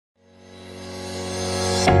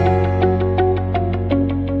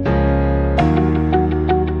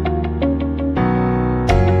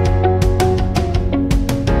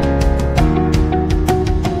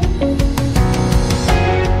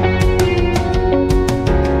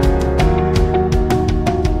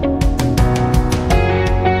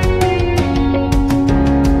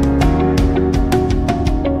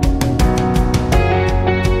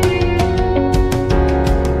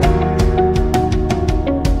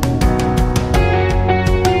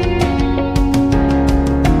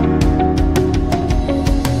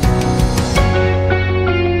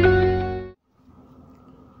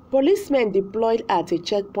Policemen deployed at a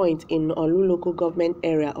checkpoint in Olu local government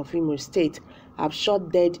area of IMO State have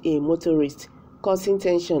shot dead a motorist, causing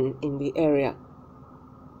tension in the area.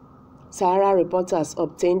 Sahara reporters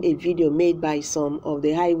obtained a video made by some of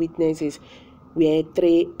the eyewitnesses where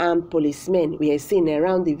 3 armed policemen were seen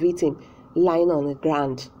around the victim lying on the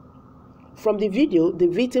ground. From the video, the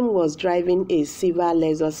victim was driving a silver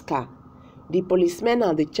Lexus car. The policemen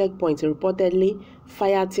at the checkpoint reportedly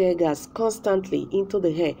fired tear gas constantly into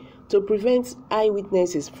the air to prevent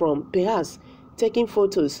eyewitnesses from perhaps taking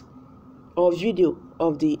photos or video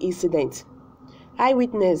of the incident.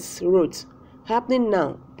 Eyewitness wrote, "Happening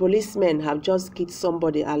now, policemen have just killed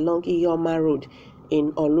somebody along Iyoma Road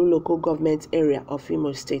in Olu local government area of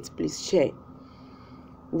IMO State. Please share.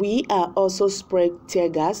 We are also spraying tear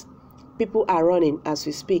gas. People are running as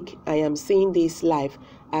we speak. I am seeing this live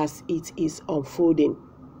as it is unfolding."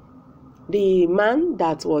 The man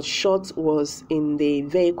that was shot was in the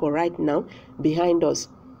vehicle right now behind us.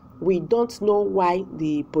 We don't know why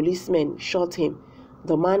the policeman shot him.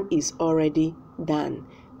 The man is already done.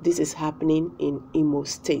 This is happening in IMO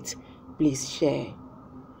State. Please share.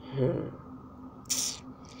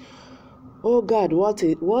 Oh God,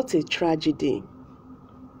 what a tragedy.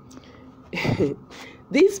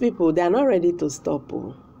 These people, they are not ready to stop.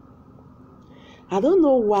 I don't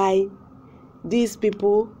know why these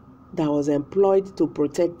people that was employed to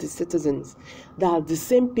protect the citizens, that are the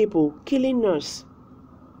same people killing us.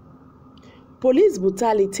 Police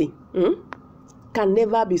brutality can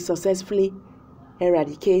never be successfully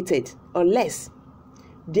eradicated unless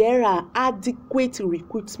there are adequate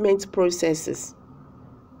recruitment processes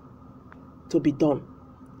to be done.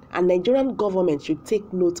 And Nigerian government should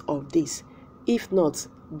take note of this. If not,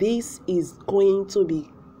 this is going to be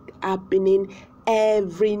happening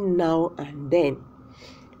every now and then.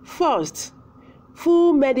 First,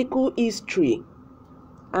 full medical history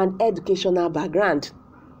and educational background.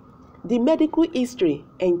 The medical history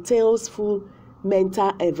entails full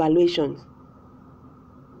mental evaluation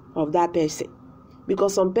of that person.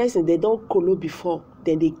 Because some person, they don't colo before,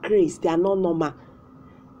 then they craze, they are not normal.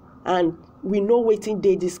 And we know waiting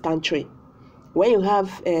day this country. When you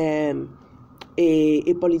have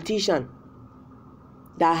a politician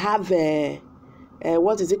that have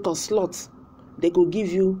what is it called, slots, they go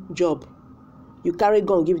give you job. You carry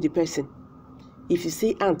gun, give the person. If you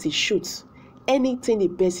see ant, he shoots. Anything the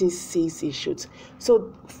person sees, he shoots.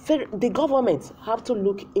 So the government have to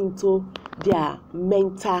look into their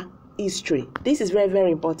mental history. This is very,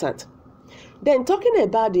 very important. Then talking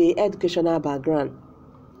about the educational background.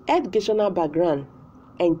 Educational background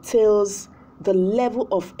entails the level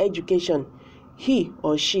of education he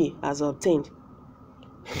or she has obtained.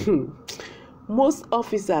 Most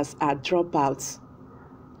officers are dropouts.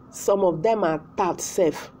 Some of them are tout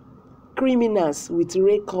safe, criminals with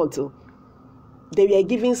record. They were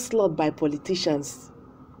given slot by politicians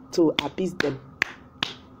to appease them.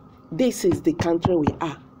 This is the country we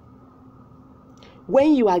are.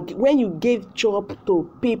 When you give job to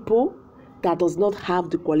people that does not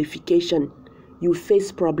have the qualification, you face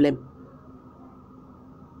problem.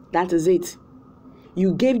 That is it.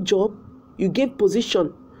 You gave job, you gave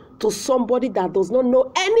position to somebody that does not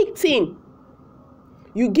know anything.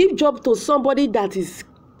 You give job to somebody that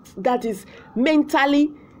is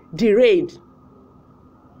mentally derailed.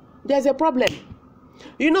 There's a problem.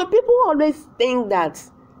 You know, people always think that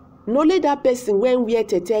only that person when wear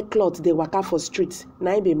tete cloth they waka for streets,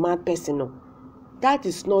 na be mad person. No, that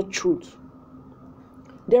is not truth.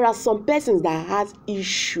 There are some persons that has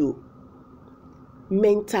issue,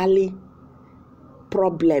 mental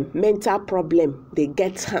problem. They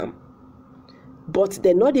get harm, but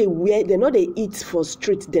they know they wear, they know they eat for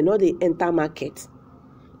street, they know they enter market.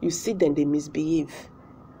 You see them, they misbehave.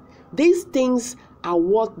 These things are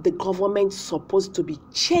what the government is supposed to be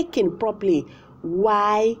checking properly.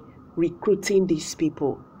 Why recruiting these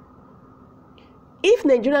people? If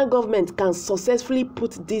Nigerian government can successfully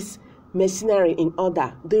put this machinery in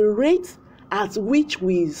order, the rate at which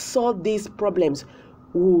we saw these problems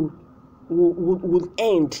will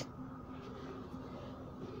end.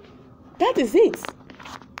 That is it.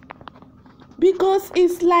 Because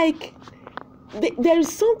it's like there is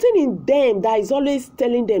something in them that is always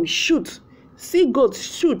telling them, shoot. See goat,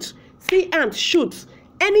 shoot. See ant, shoot.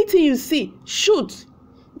 Anything you see, shoot.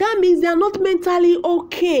 That means they are not mentally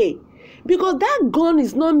okay. Because that gun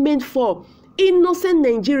is not meant for innocent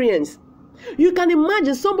Nigerians. You can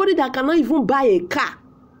imagine somebody that cannot even buy a car.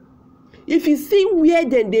 If you see where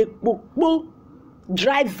then they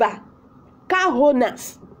driver, car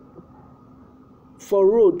owners for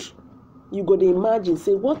road, you go to imagine,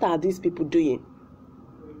 say, what are these people doing?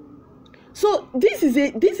 So this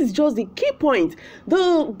is just the key point.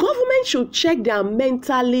 The government should check their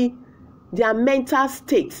mental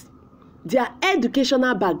state, their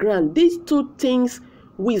educational background. These two things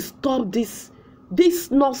will stop this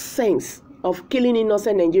nonsense of killing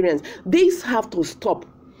innocent Nigerians. These have to stop,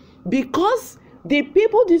 because these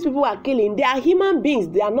people are killing, they are human beings,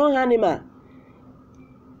 they are not animal.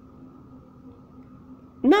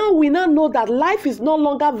 Now we now know that life is no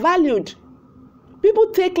longer valued. People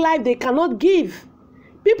take life they cannot give.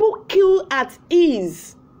 People kill at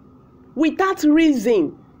ease without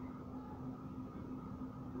reason.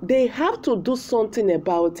 They have to do something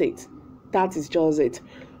about it. That is just it.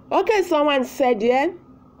 Okay, someone said, yeah.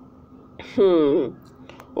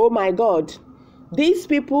 Oh my God. These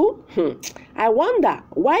people, I wonder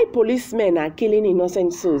why policemen are killing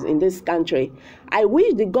innocent souls in this country. I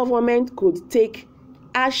wish the government could take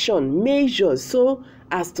action, measures, so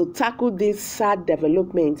as to tackle this sad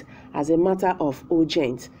development as a matter of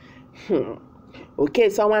urgent. Okay,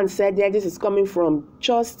 someone said that this is coming from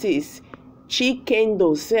Justice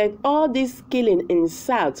Chikendo, said all this killing in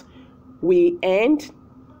South will end.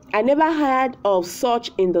 I never heard of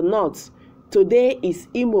such in the North. Today is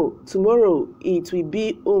Imo, tomorrow it will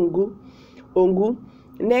be Ongu.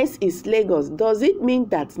 Next is Lagos. Does it mean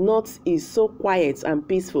that North is so quiet and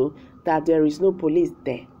peaceful that there is no police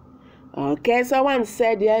there? Okay, someone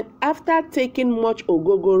said that after taking much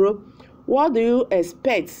ogogoro, what do you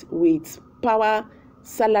expect with power,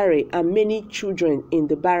 salary, and many children in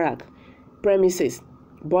the barrack premises?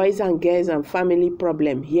 Boys and girls and family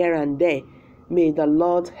problem here and there. May the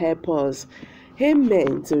Lord help us.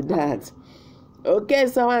 Amen to that. Okay,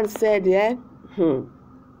 someone said, yeah.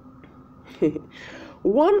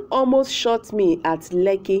 One almost shot me at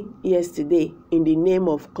Lekki yesterday in the name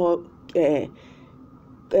of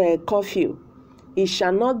curfew. It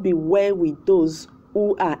shall not be well with those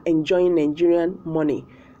who are enjoying Nigerian money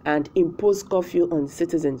and impose curfew on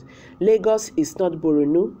citizens. Lagos is not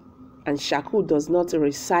Borno, and Shaku does not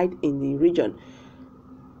reside in the region.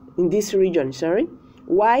 In this region, sorry.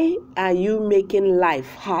 Why are you making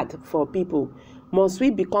life hard for people? Must we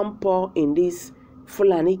become poor in this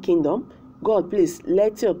Fulani kingdom? God, please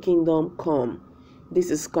let your kingdom come. This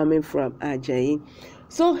is coming from Ajayi.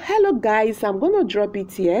 So, hello guys, I'm going to drop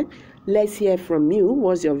it here. Let's hear from you.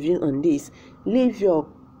 What's your view on this? Leave your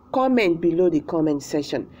comment below the comment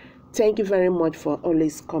section. Thank you very much for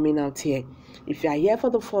always coming out here. If you are here for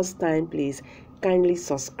the first time, please kindly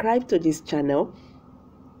subscribe to this channel.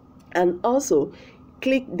 And also,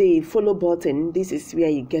 click the follow button. This is where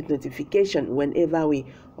you get notification whenever we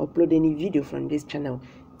upload any video from this channel.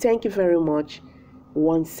 Thank you very much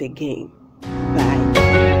once again.